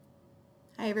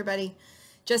Hi, everybody.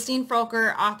 Justine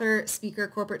Frolker, author, speaker,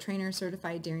 corporate trainer,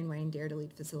 certified daring way, and dare to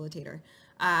lead facilitator.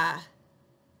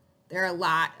 There are a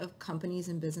lot of companies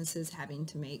and businesses having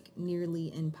to make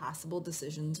nearly impossible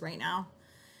decisions right now.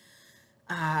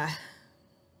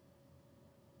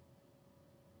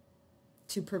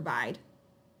 To provide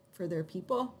for their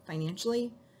people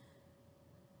financially,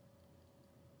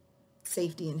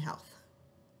 safety, and health.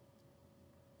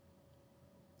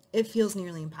 It feels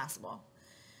nearly impossible.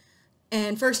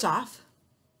 And first off,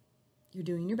 you're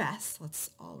doing your best. Let's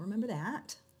all remember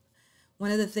that.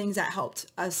 One of the things that helped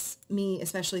me,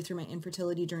 especially through my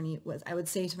infertility journey, was I would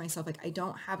say to myself, like, I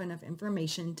don't have enough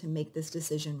information to make this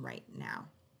decision right now.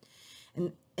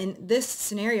 And in this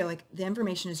scenario, like, the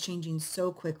information is changing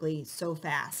so quickly, so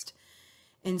fast.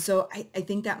 And so I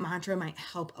think that mantra might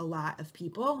help a lot of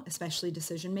people, especially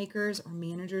decision makers or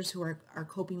managers who are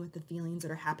coping with the feelings that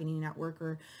are happening at work,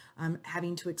 or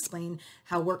having to explain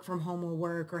how work from home will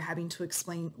work, or having to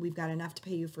explain we've got enough to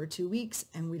pay you for 2 weeks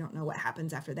and we don't know what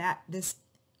happens after that. This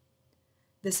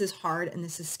is hard and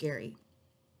this is scary.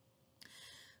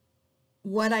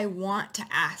 What I want to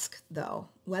ask, though,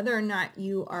 whether or not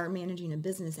you are managing a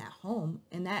business at home,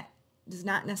 and that does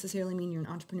not necessarily mean you're an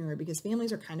entrepreneur, because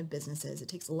families are kind of businesses. It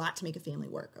takes a lot to make a family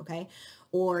work, okay?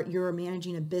 Or you're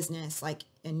managing a business, like,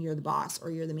 and you're the boss,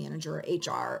 or you're the manager, or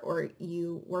HR, or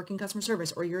you work in customer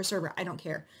service, or you're a server. I don't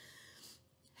care.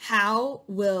 How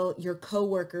will your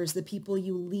coworkers, the people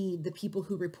you lead, the people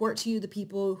who report to you, the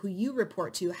people who you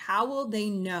report to, how will they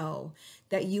know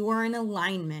that you are in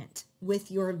alignment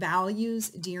with your values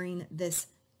during this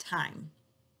time?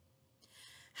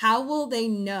 How will they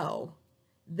know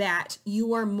that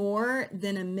you are more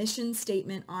than a mission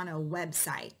statement on a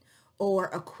website or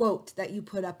a quote that you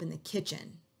put up in the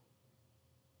kitchen?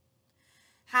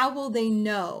 How will they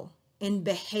know in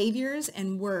behaviors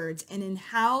and words, and in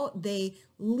how they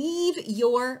leave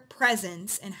your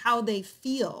presence and how they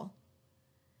feel,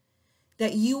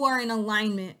 that you are in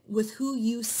alignment with who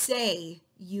you say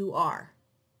you are?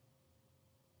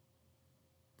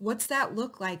 What's that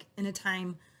look like in a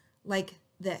time like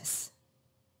this?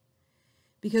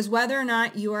 Because whether or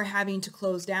not you are having to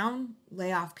close down,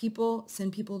 lay off people,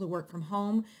 send people to work from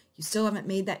home, you still haven't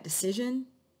made that decision.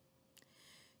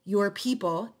 Your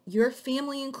people, your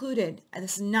family included, and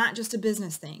this is not just a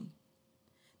business thing,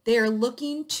 they are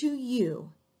looking to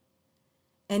you.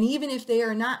 And even if they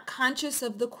are not conscious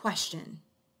of the question,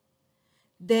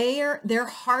 their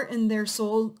heart and their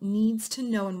soul needs to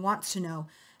know and wants to know,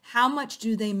 how much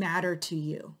do they matter to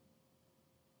you?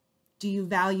 Do you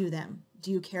value them? Do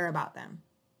you care about them?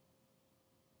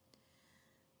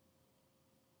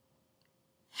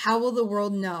 How will the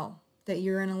world know that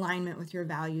you're in alignment with your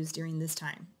values during this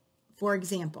time? For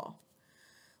example,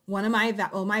 one of my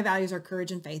values are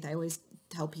courage and faith. I always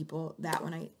tell people that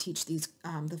when I teach these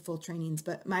the full trainings.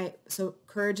 But so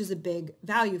courage is a big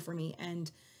value for me,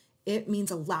 and it means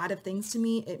a lot of things to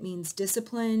me. It means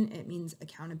discipline. It means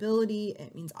accountability.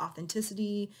 It means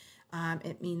authenticity.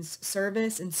 It means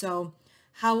service. And so,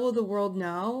 how will the world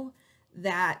know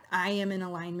that I am in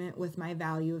alignment with my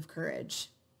value of courage?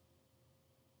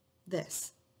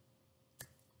 This.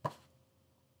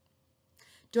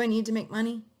 Do I need to make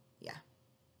money? Yeah,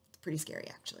 it's pretty scary,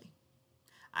 actually.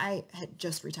 I had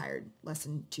just retired less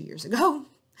than 2 years ago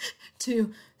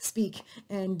to speak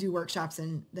and do workshops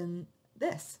and then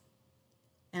this.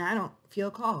 And I don't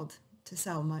feel called to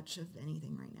sell much of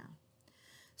anything right now.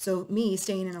 So me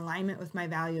staying in alignment with my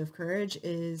value of courage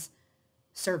is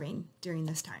serving during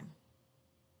this time,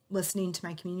 listening to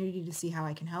my community to see how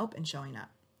I can help, and showing up.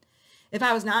 If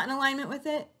I was not in alignment with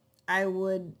it, I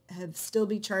would have still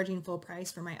be charging full price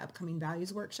for my upcoming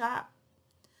values workshop.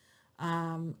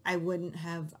 I wouldn't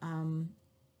have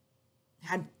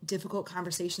had difficult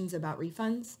conversations about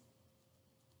refunds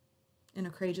in a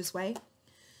courageous way.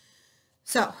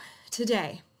 So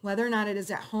today, whether or not it is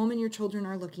at home and your children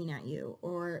are looking at you,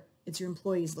 or it's your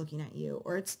employees looking at you,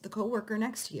 or it's the coworker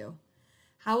next to you,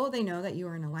 how will they know that you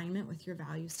are in alignment with your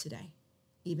values today,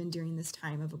 even during this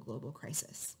time of a global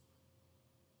crisis?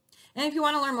 And if you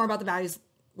want to learn more about the values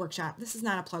workshop, this is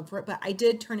not a plug for it, but I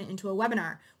did turn it into a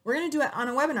webinar. We're going to do it on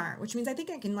a webinar, which means I think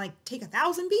I can take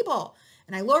 1,000 people,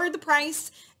 and I lowered the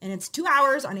price, and it's 2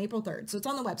 hours on April 3rd. So it's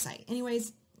on the website.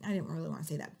 Anyways, I didn't really want to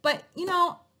say that, but if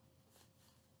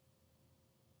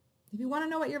you want to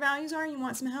know what your values are and you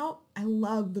want some help, I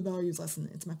love the values lesson.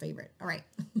 It's my favorite. All right.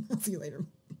 I'll see you later.